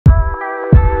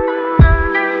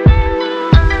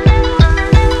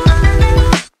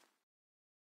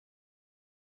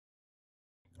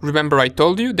Remember I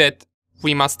told you that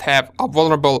we must have a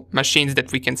vulnerable machines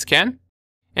that we can scan.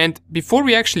 And before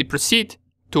we actually proceed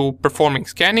to performing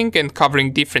scanning and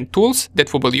covering different tools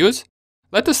that we will use,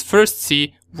 let us first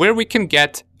see where we can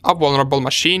get a vulnerable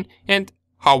machine and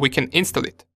how we can install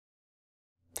it.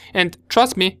 And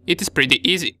trust me, it is pretty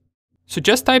easy. So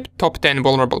just type top 10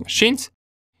 vulnerable machines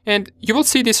and you will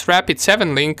see this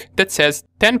Rapid7 link that says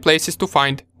 10 places to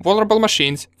find vulnerable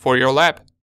machines for your lab.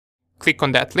 Click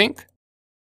on that link.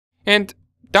 And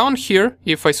down here,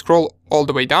 if I scroll all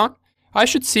the way down, I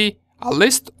should see a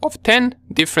list of 10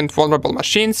 different vulnerable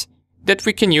machines that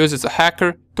we can use as a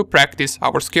hacker to practice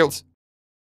our skills.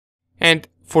 And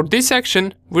for this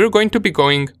section, we're going to be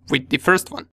going with the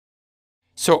first one.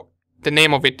 So the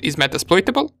name of it is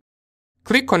Metasploitable.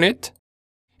 Click on it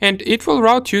and it will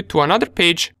route you to another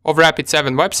page of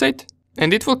Rapid7 website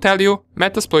and it will tell you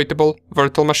Metasploitable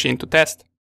virtual machine to test.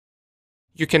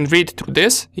 You can read through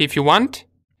this if you want,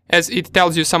 as it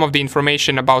tells you some of the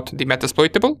information about the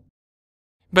Metasploitable.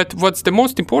 But what's the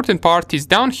most important part is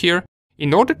down here.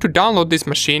 In order to download this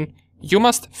machine, you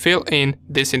must fill in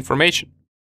this information.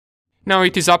 Now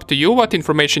it is up to you what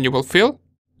information you will fill,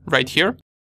 right here.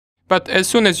 But as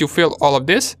soon as you fill all of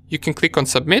this, you can click on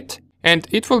Submit, and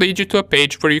it will lead you to a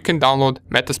page where you can download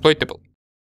Metasploitable.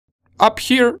 Up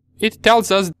here, it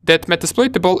tells us that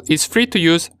Metasploitable is free to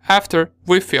use after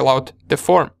we fill out the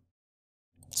form.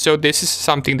 So this is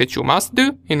something that you must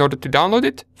do in order to download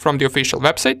it from the official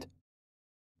website.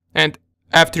 And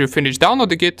after you finish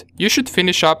downloading it, you should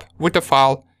finish up with a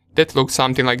file that looks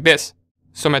something like this.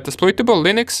 So Metasploitable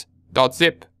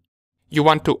linux.zip. You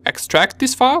want to extract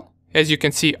this file. As you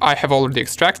can see, I have already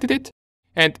extracted it.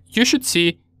 And you should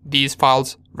see these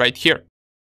files right here.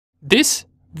 This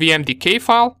vmdk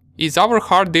file is our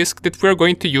hard disk that we're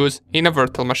going to use in a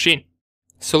virtual machine.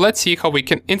 So let's see how we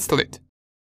can install it.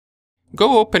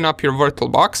 Go open up your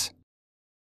VirtualBox.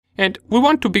 And we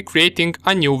want to be creating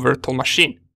a new virtual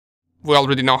machine. We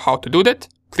already know how to do that.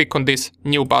 Click on this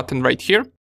new button right here.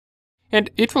 And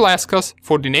it will ask us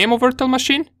for the name of virtual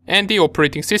machine and the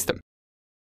operating system.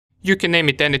 You can name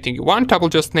it anything you want. I will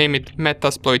just name it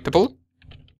Metasploitable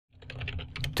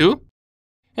 2.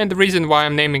 And the reason why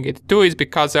I'm naming it 2 is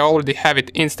because I already have it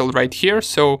installed right here,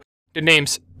 so the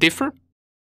names differ.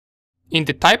 In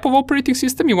the type of operating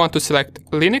system, you want to select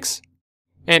Linux.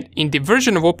 And in the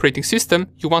version of operating system,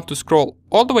 you want to scroll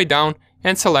all the way down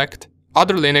and select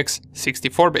Other Linux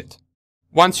 64-bit.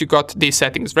 Once you got these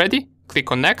settings ready,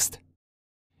 click on Next.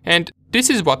 And this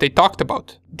is what I talked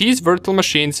about. These virtual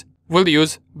machines will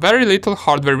use very little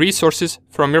hardware resources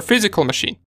from your physical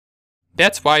machine.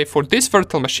 That's why for this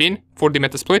virtual machine, for the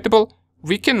Metasploitable,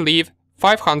 we can leave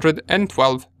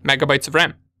 512 megabytes of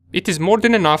RAM. It is more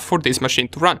than enough for this machine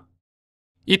to run.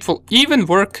 It will even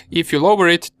work if you lower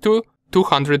it to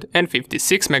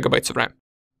 256 megabytes of RAM.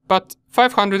 But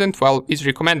 512 is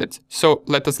recommended, so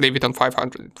let us leave it on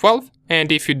 512,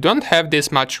 and if you don't have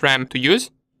this much RAM to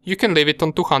use, you can leave it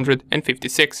on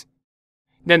 256.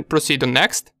 Then proceed on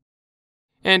Next.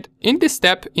 And in this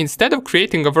step, instead of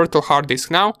creating a virtual hard disk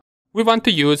now, we want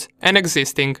to use an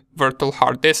existing virtual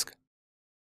hard disk.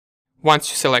 Once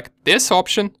you select this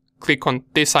option, click on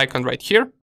this icon right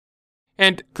here,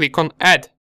 and click on Add.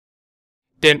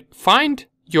 Then find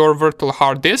your virtual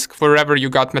hard disk wherever you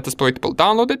got Metasploitable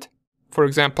downloaded. For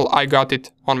example, I got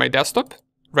it on my desktop,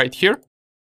 right here.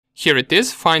 Here it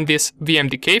is, find this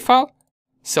vmdk file,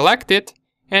 select it,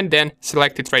 and then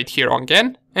select it right here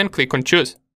again, and click on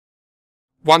Choose.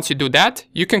 Once you do that,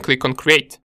 you can click on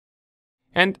Create.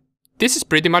 And this is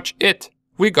pretty much it.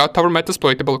 We got our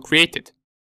Metasploitable created.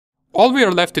 All we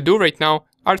are left to do right now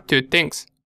are two things.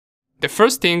 The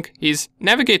first thing is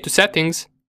navigate to Settings,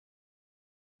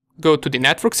 go to the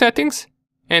Network Settings,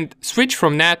 and switch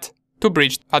from NAT to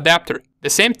Bridged Adapter, the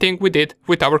same thing we did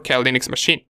with our Kali Linux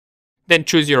machine. Then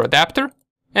choose your adapter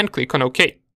and click on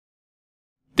OK.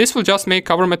 This will just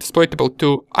make our Metasploitable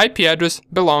 2 IP address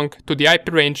belong to the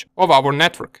IP range of our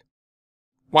network.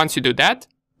 Once you do that,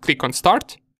 click on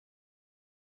Start.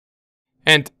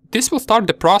 And this will start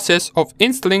the process of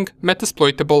installing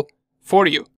Metasploitable for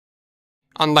you.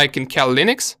 Unlike in Kali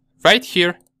Linux, right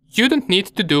here, you don't need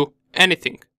to do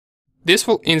anything. This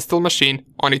will install machine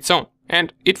on its own,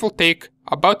 and it will take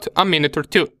about a minute or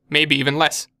two, maybe even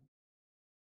less.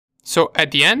 So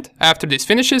at the end, after this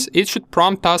finishes, it should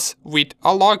prompt us with a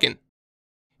login.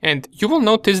 And you will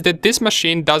notice that this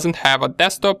machine doesn't have a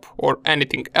desktop or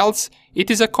anything else,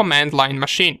 it is a command line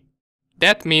machine.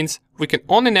 That means we can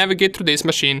only navigate through this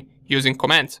machine using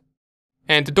commands.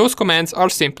 And those commands are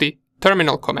simply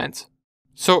terminal commands.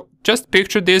 So just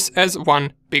picture this as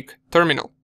one big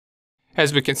terminal.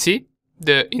 As we can see,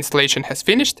 the installation has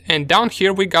finished, and down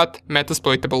here we got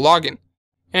Metasploitable login.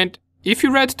 And if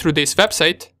you read through this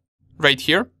website, right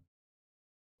here,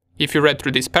 if you read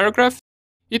through this paragraph,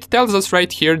 it tells us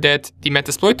right here that the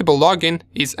Metasploitable login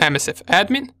is MSF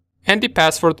admin, and the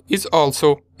password is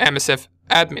also MSF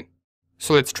admin.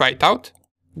 So let's try it out.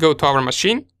 Go to our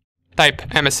machine, type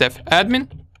MSF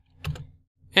admin,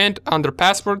 and under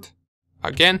password,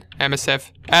 again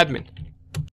MSF admin.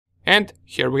 And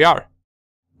here we are.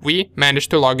 We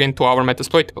managed to log into our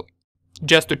Metasploitable.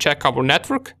 Just to check our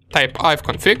network, type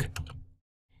ivconfig,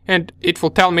 and it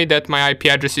will tell me that my IP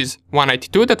address is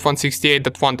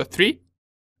 192.168.1.3.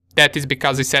 That is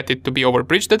because I set it to be over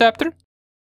bridged adapter.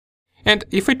 And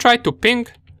if I try to ping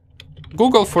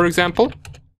Google, for example,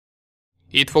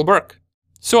 it will work.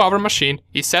 So our machine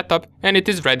is set up and it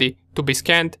is ready to be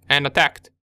scanned and attacked.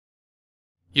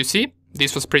 You see,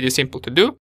 this was pretty simple to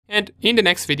do, and in the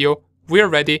next video, we are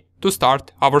ready to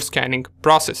start our scanning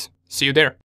process. See you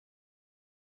there.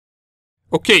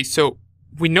 Okay, so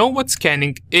we know what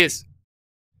scanning is.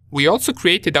 We also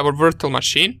created our virtual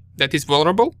machine that is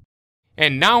vulnerable,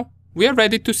 and now we are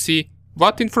ready to see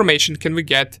what information can we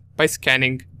get by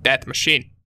scanning that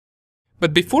machine.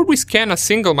 But before we scan a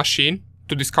single machine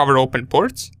to discover open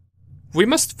ports, we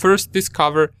must first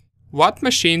discover what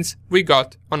machines we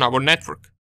got on our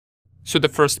network. So the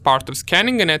first part of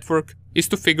scanning a network is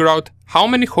to figure out how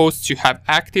many hosts you have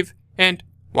active and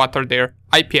what are their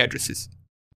IP addresses.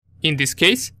 In this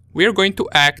case, we are going to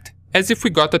act as if we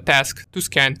got a task to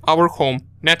scan our home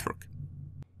network.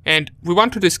 And we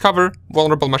want to discover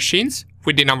vulnerable machines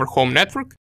within our home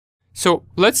network. So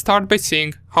let's start by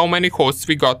seeing how many hosts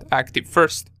we got active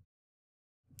first.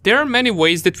 There are many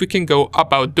ways that we can go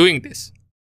about doing this.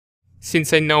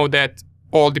 Since I know that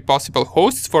all the possible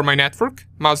hosts for my network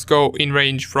must go in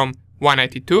range from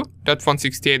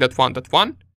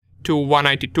 192.168.1.1 to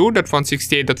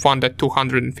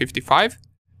 192.168.1.255.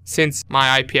 Since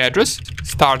my IP address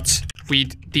starts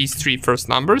with these three first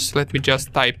numbers, let me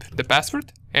just type the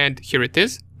password, and here it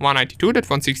is,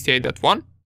 192.168.1.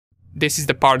 This is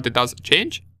the part that doesn't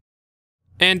change.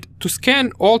 And to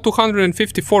scan all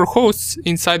 254 hosts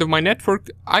inside of my network,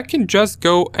 I can just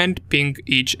go and ping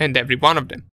each and every one of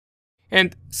them,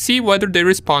 and see whether they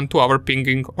respond to our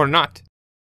pinging or not.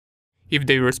 If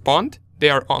they respond, they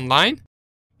are online.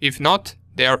 If not,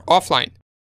 they are offline.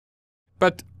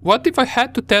 But what if I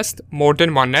had to test more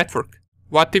than one network?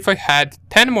 What if I had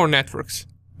 10 more networks,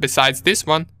 besides this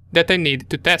one, that I need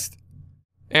to test?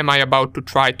 Am I about to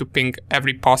try to ping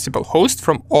every possible host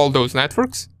from all those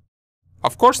networks?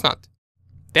 Of course not.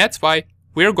 That's why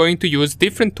we are going to use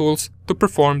different tools to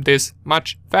perform this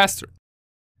much faster.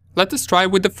 Let us try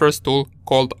with the first tool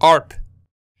called ARP.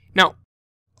 Now,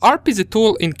 ARP is a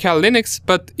tool in Cal Linux,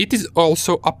 but it is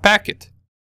also a packet.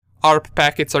 ARP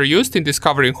packets are used in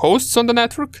discovering hosts on the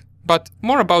network, but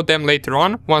more about them later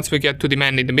on once we get to the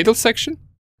man in the middle section.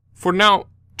 For now,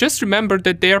 just remember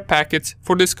that they are packets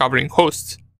for discovering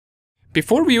hosts.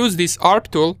 Before we use this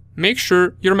ARP tool, make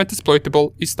sure your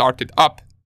Metasploitable is started up.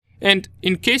 And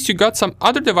in case you got some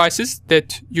other devices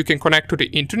that you can connect to the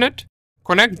internet,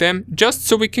 connect them just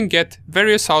so we can get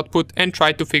various output and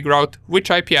try to figure out which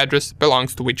IP address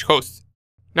belongs to which host.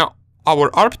 Now,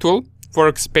 our ARP tool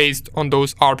works based on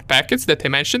those ARP packets that I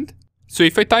mentioned. So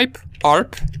if I type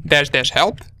ARP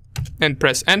 --help and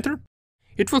press enter,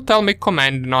 it will tell me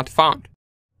command not found.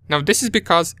 Now this is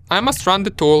because I must run the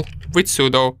tool with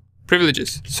sudo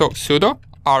privileges. So sudo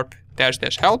ARP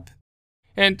 --help,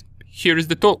 and here is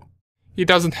the tool. It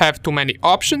doesn't have too many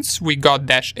options. We got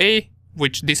 -a,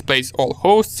 which displays all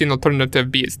hosts in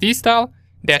alternative BSD style,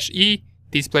 -e,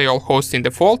 display all hosts in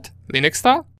default Linux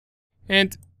style,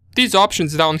 and these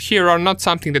options down here are not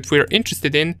something that we're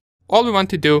interested in. All we want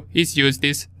to do is use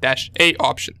this -a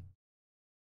option.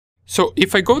 So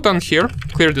if I go down here,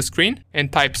 clear the screen,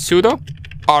 and type sudo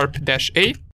ARP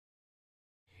 -a,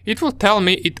 it will tell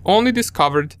me it only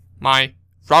discovered my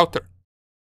router.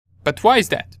 But why is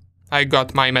that? I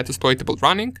got my Metasploitable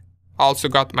running, also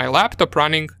got my laptop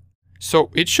running, so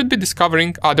it should be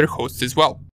discovering other hosts as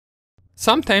well.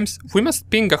 Sometimes we must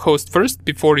ping a host first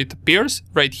before it appears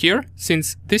right here,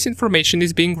 since this information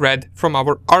is being read from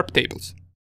our ARP tables.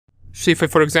 So if I,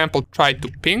 for example, try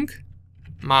to ping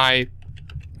my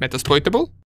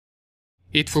Metasploitable,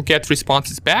 it will get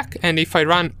responses back, and if I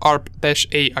run ARP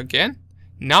 -a again,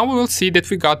 now we will see that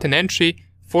we got an entry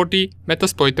for the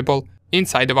Metasploitable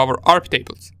inside of our ARP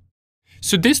tables.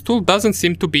 So this tool doesn't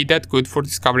seem to be that good for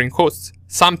discovering hosts.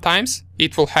 Sometimes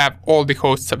it will have all the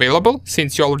hosts available,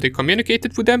 since you already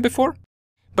communicated with them before,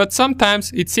 but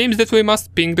sometimes it seems that we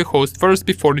must ping the host first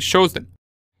before it shows them.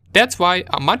 That's why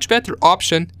a much better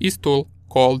option is a tool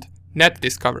called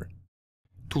netdiscover.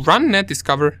 To run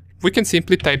netdiscover, we can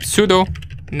simply type sudo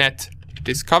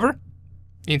netdiscover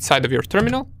inside of your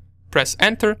terminal, press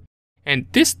enter, and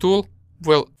this tool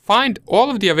will find all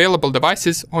of the available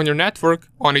devices on your network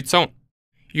on its own.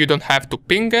 You don't have to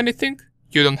ping anything,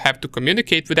 you don't have to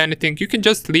communicate with anything, you can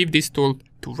just leave this tool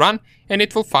to run and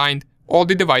it will find all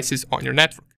the devices on your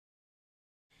network.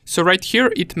 So right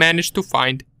here it managed to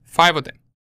find 5 of them.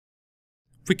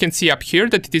 We can see up here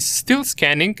that it is still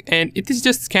scanning and it is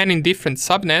just scanning different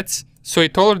subnets, so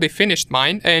it already finished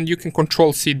mine and you can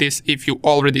Control-C this if you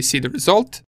already see the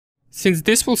result, since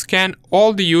this will scan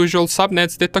all the usual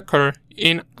subnets that occur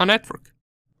in a network.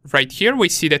 Right here we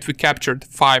see that we captured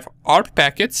 5 ARP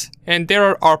packets and there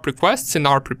are ARP requests and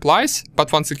ARP replies,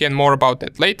 but once again more about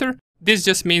that later. This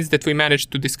just means that we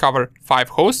managed to discover 5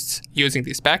 hosts using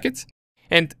these packets,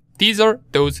 and these are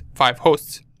those 5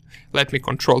 hosts. Let me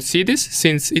Control-C this,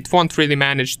 since it won't really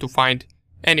manage to find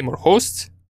any more hosts.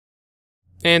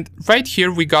 And right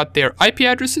here we got their IP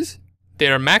addresses,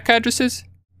 their MAC addresses,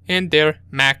 and their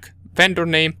MAC vendor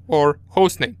name or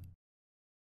host name.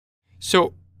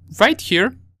 So right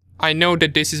here, I know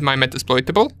that this is my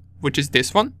Metasploitable, which is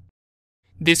this one.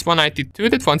 This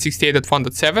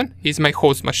 192.168.1.7 is my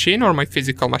host machine or my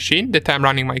physical machine that I'm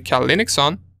running my Cal Linux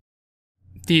on.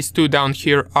 These 2 down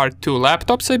here are 2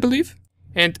 laptops, I believe.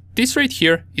 And this right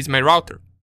here is my router.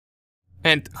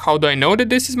 And how do I know that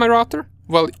this is my router?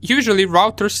 Well, usually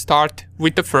routers start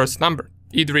with the first number.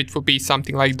 Either it will be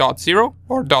something like .0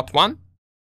 or .1.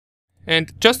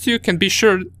 And just so you can be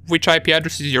sure which IP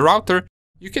address is your router,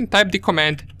 you can type the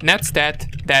command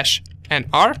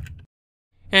netstat-nr,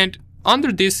 and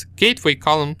under this gateway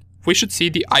column, we should see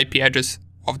the IP address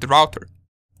of the router.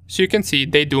 So you can see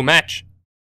they do match.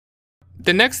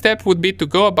 The next step would be to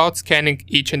go about scanning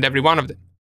each and every one of them.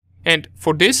 And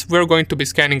for this, we're going to be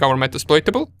scanning our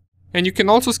Metasploitable, and you can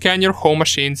also scan your home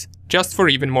machines just for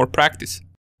even more practice.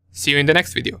 See you in the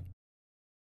next video.